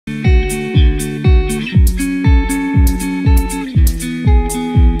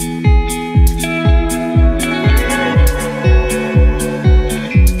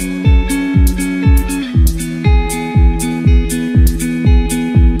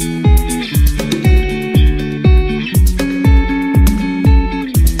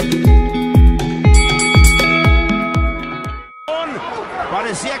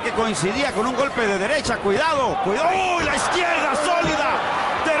coincidía con un golpe de derecha. Cuidado, cuidado. ¡Uy, la izquierda sólida!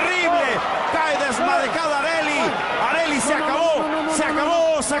 ¡Terrible! Cae desmadejada Areli. Areli se acabó, se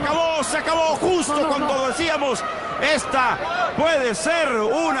acabó, se acabó, se acabó. Justo cuando decíamos, esta puede ser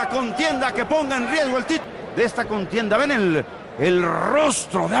una contienda que ponga en riesgo el título de esta contienda. Ven el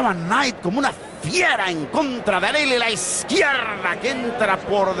rostro de Ava Knight como una fiera en contra de Areli. La izquierda que entra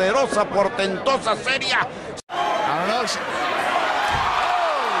poderosa, portentosa, seria.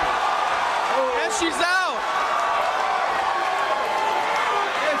 And she's out.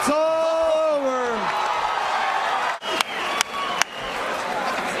 It's over.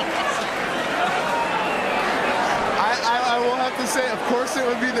 I will have to say, of course, it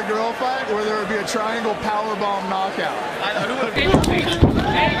would be the girl fight where there would be a triangle powerbomb knockout.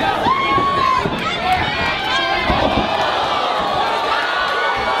 There you go.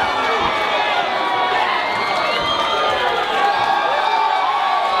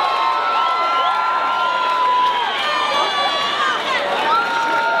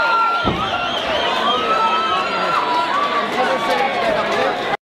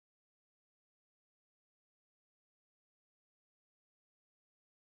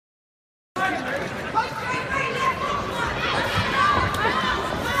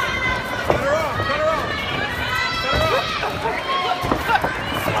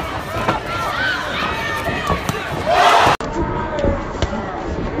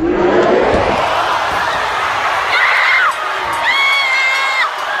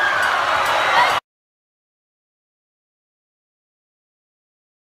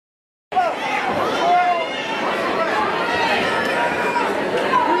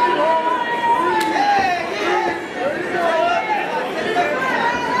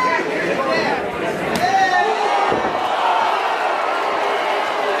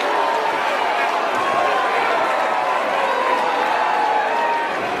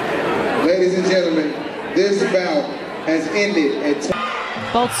 Ladies and gentlemen, this bout has ended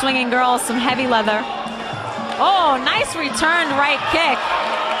at... Both swinging girls, some heavy leather. Oh, nice return right kick.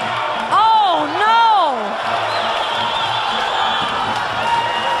 Oh, no!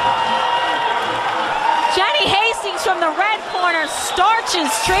 Jenny Hastings from the red corner starches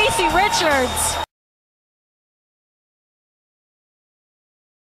Tracy Richards.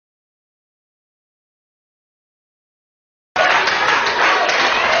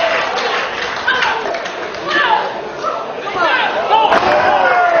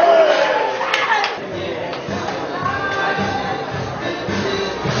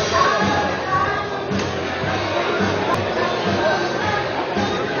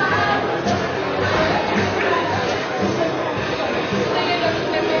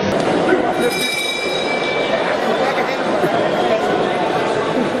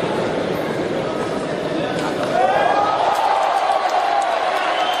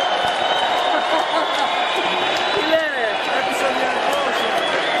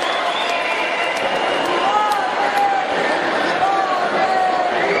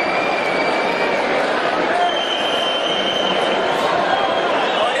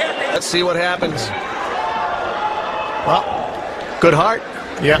 Let's see what happens. Well, good heart.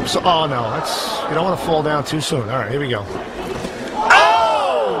 Yep. So, oh no, you don't want to fall down too soon. All right, here we go.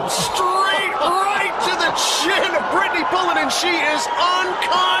 Oh! Straight right to the chin of Brittany Bullen, and she is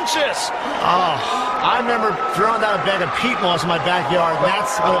unconscious. Oh, I remember throwing down a bag of peat moss in my backyard, and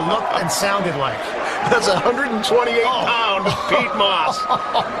that's what it looked and sounded like. That's 128-pound peat moss.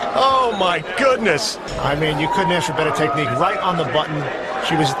 Oh my goodness. I mean, you couldn't ask for better technique. Right on the button.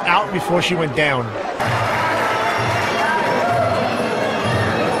 She was out before she went down.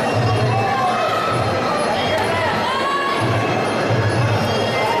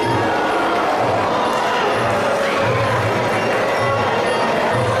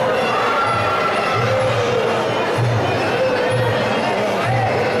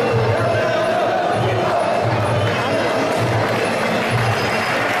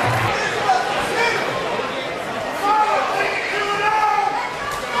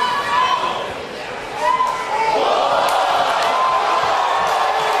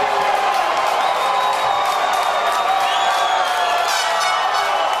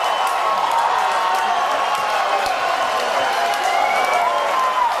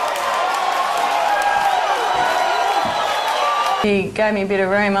 She gave me a bit of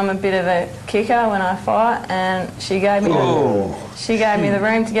room. I'm a bit of a kicker when I fight, and she gave me the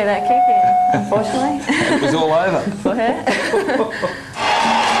room to get that kick in, unfortunately. It was all over. For her.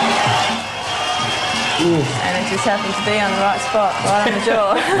 And it just happened to be on the right spot, right on the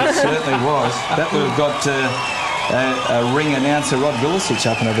jaw. It certainly was. That would have got ring announcer Rod Vilicic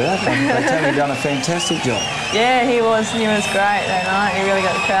up and about. And they tell me he'd done a fantastic job. Yeah, he was great that night. He really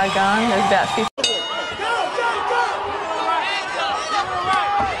got the crowd going. There was about 50.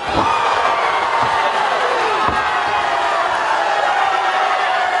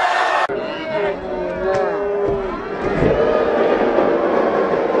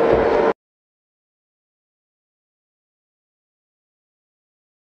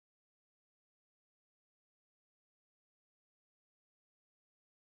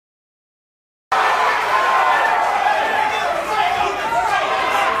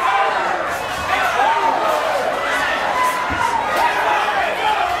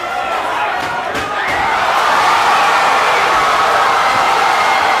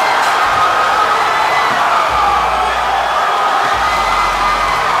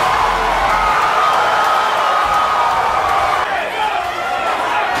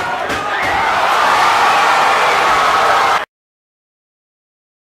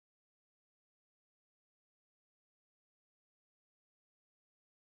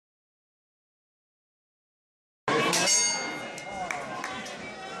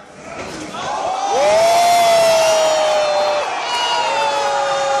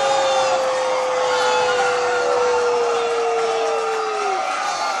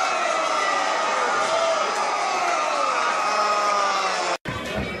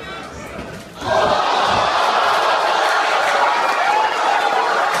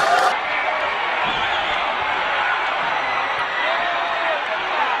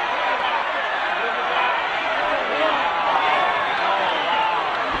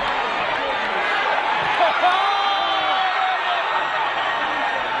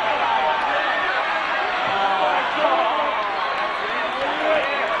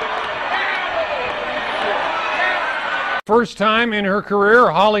 First time in her career,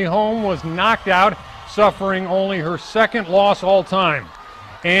 Holly Holm was knocked out, suffering only her second loss all time.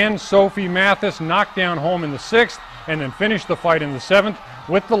 And Sophie Mathis knocked down Holm in the 6th and then finished the fight in the 7th.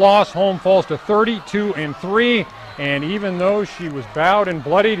 With the loss, Holm falls to 32-3, and even though she was bowed and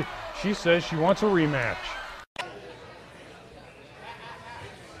bloodied, she says she wants a rematch.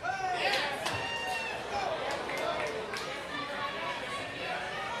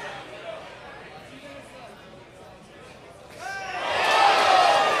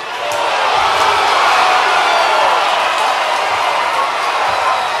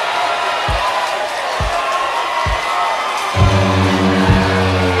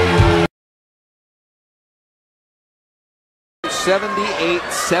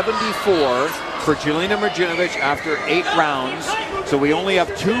 (78-74) for Jelena Marjanovic after 8 rounds. So we only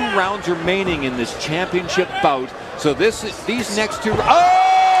have 2 rounds remaining in this championship bout. So these next 2. Oh! A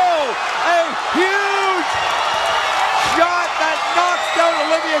huge shot that knocks down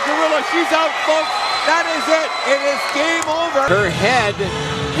Olivia Garillo. She's out, folks. That is it. It is game over. Her head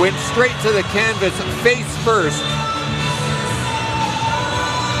went straight to the canvas, face first.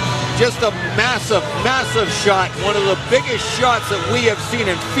 Just a massive, massive shot. One of the biggest shots that we have seen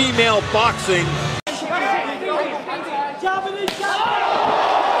in female boxing.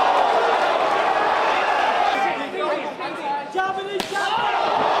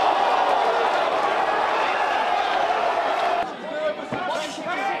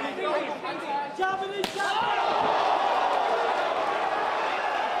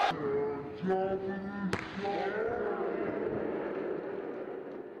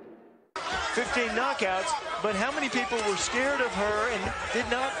 Knockouts, but how many people were scared of her and did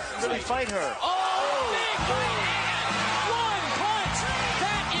not really fight her? Oh, big one! One punch!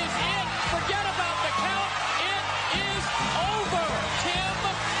 That is it! Forget about the count. It is over.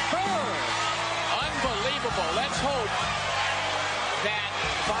 Tim Bird. Unbelievable. Let's hope that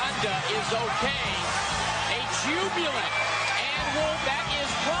Fonda is okay. A jubilant and Wolf. That is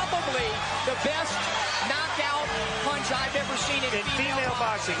probably the best knockout punch I've ever seen in female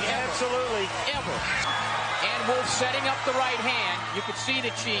boxing. Ever. Absolutely. Ever. And Wolf setting up the right hand. You could see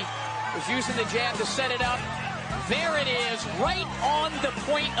that she was using the jab to set it up. There it is, right on the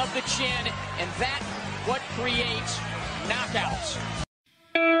point of the chin, and that's what creates knockouts.